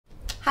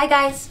Hi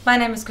guys, my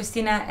name is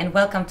Christina and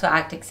welcome to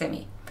Arctic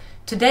Sammy.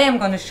 Today I'm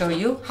going to show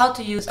you how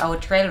to use our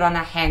trail runner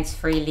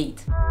hands-free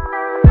lead.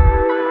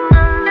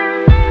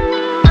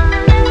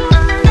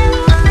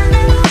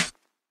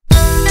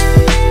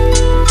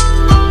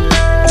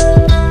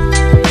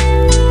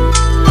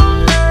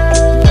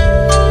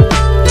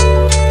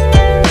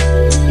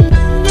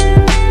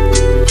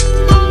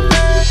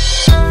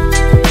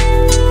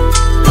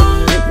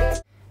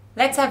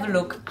 Let's have a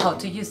look how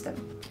to use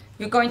them.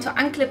 You're going to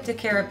unclip the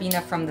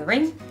carabiner from the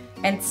ring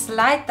and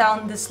slide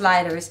down the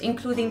sliders,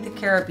 including the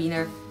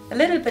carabiner, a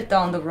little bit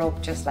down the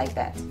rope, just like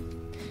that.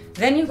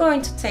 Then you're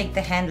going to take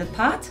the handle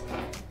part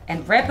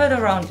and wrap it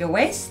around your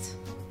waist,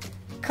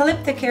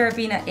 clip the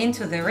carabiner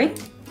into the ring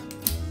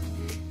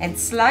and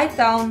slide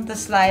down the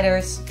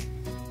sliders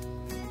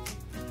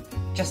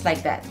just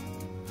like that.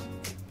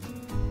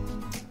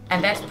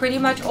 And that's pretty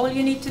much all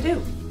you need to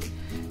do.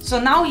 So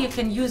now you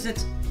can use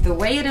it the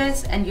way it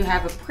is, and you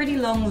have a pretty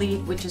long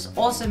lead, which is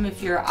awesome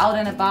if you're out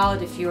and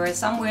about, if you're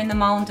somewhere in the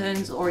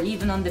mountains or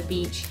even on the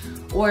beach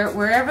or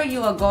wherever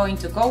you are going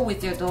to go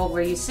with your dog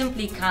where you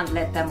simply can't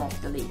let them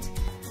off the lead.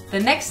 The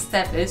next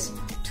step is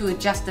to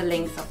adjust the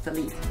length of the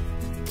lead.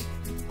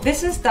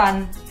 This is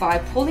done by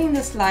pulling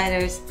the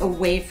sliders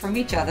away from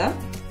each other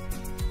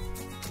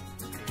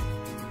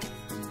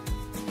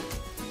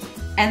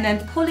and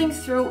then pulling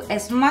through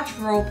as much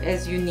rope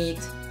as you need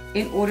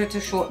in order to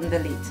shorten the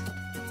lead.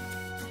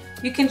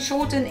 You can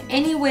shorten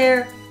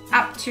anywhere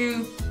up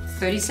to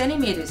 30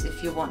 centimeters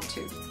if you want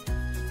to.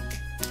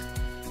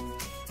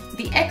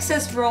 The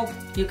excess rope,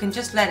 you can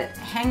just let it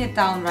hang it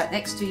down right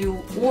next to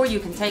you, or you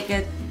can take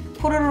it,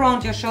 put it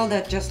around your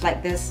shoulder just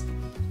like this,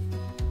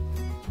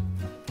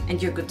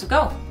 and you're good to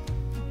go.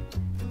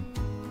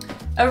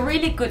 A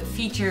really good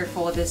feature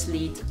for this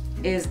lead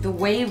is the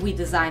way we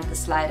designed the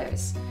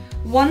sliders.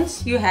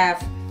 Once you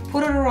have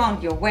put it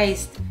around your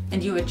waist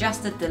and you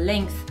adjusted the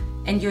length,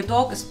 and your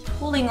dog is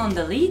pulling on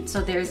the lead,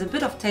 so there is a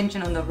bit of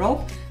tension on the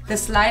rope, the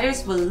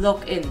sliders will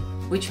lock in,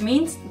 which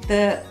means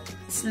the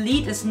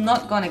lead is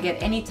not going to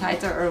get any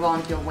tighter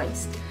around your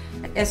waist.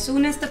 As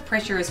soon as the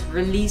pressure is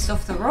released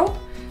off the rope,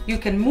 you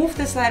can move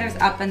the sliders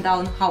up and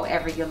down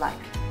however you like.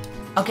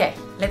 Okay,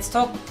 let's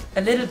talk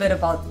a little bit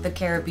about the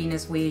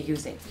carabiners we're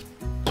using.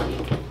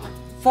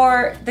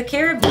 For the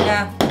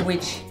carabiner,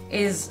 which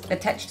is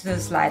attached to the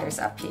sliders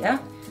up here,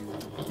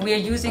 we are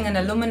using an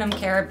aluminum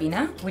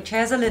carabiner, which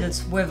has a little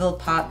swivel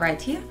part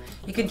right here.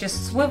 You can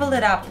just swivel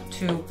it up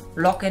to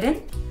lock it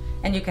in,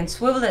 and you can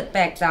swivel it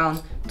back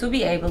down to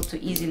be able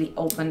to easily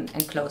open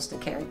and close the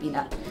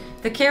carabiner.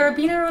 The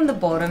carabiner on the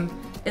bottom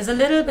is a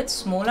little bit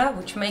smaller,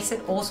 which makes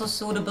it also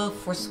suitable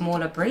for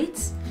smaller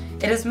breeds.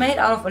 It is made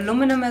out of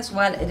aluminum as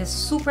well. It is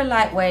super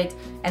lightweight,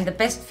 and the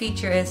best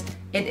feature is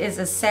it is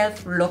a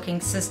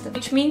self-locking system,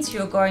 which means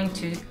you're going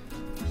to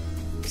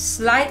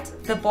slide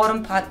the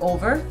bottom part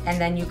over and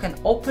then you can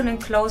open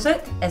and close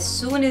it. As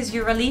soon as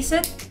you release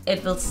it,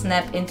 it will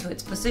snap into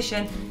its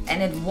position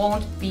and it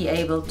won't be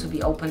able to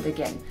be opened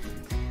again.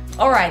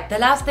 Alright, the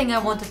last thing I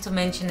wanted to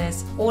mention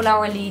is all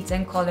our leads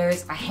and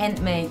collars are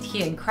handmade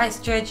here in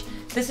Christchurch.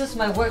 This is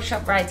my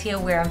workshop right here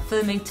where I'm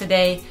filming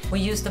today. We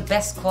use the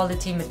best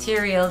quality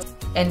materials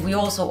and we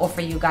also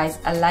offer you guys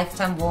a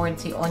lifetime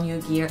warranty on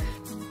your gear.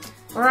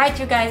 Alright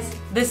you guys,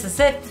 this is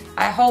it.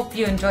 I hope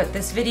you enjoyed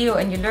this video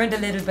and you learned a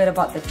little bit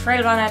about the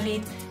trail runner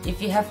lead.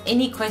 If you have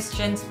any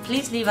questions,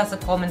 please leave us a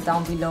comment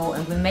down below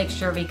and we'll make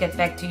sure we get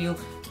back to you.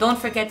 Don't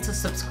forget to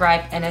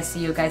subscribe and I'll see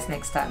you guys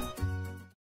next time.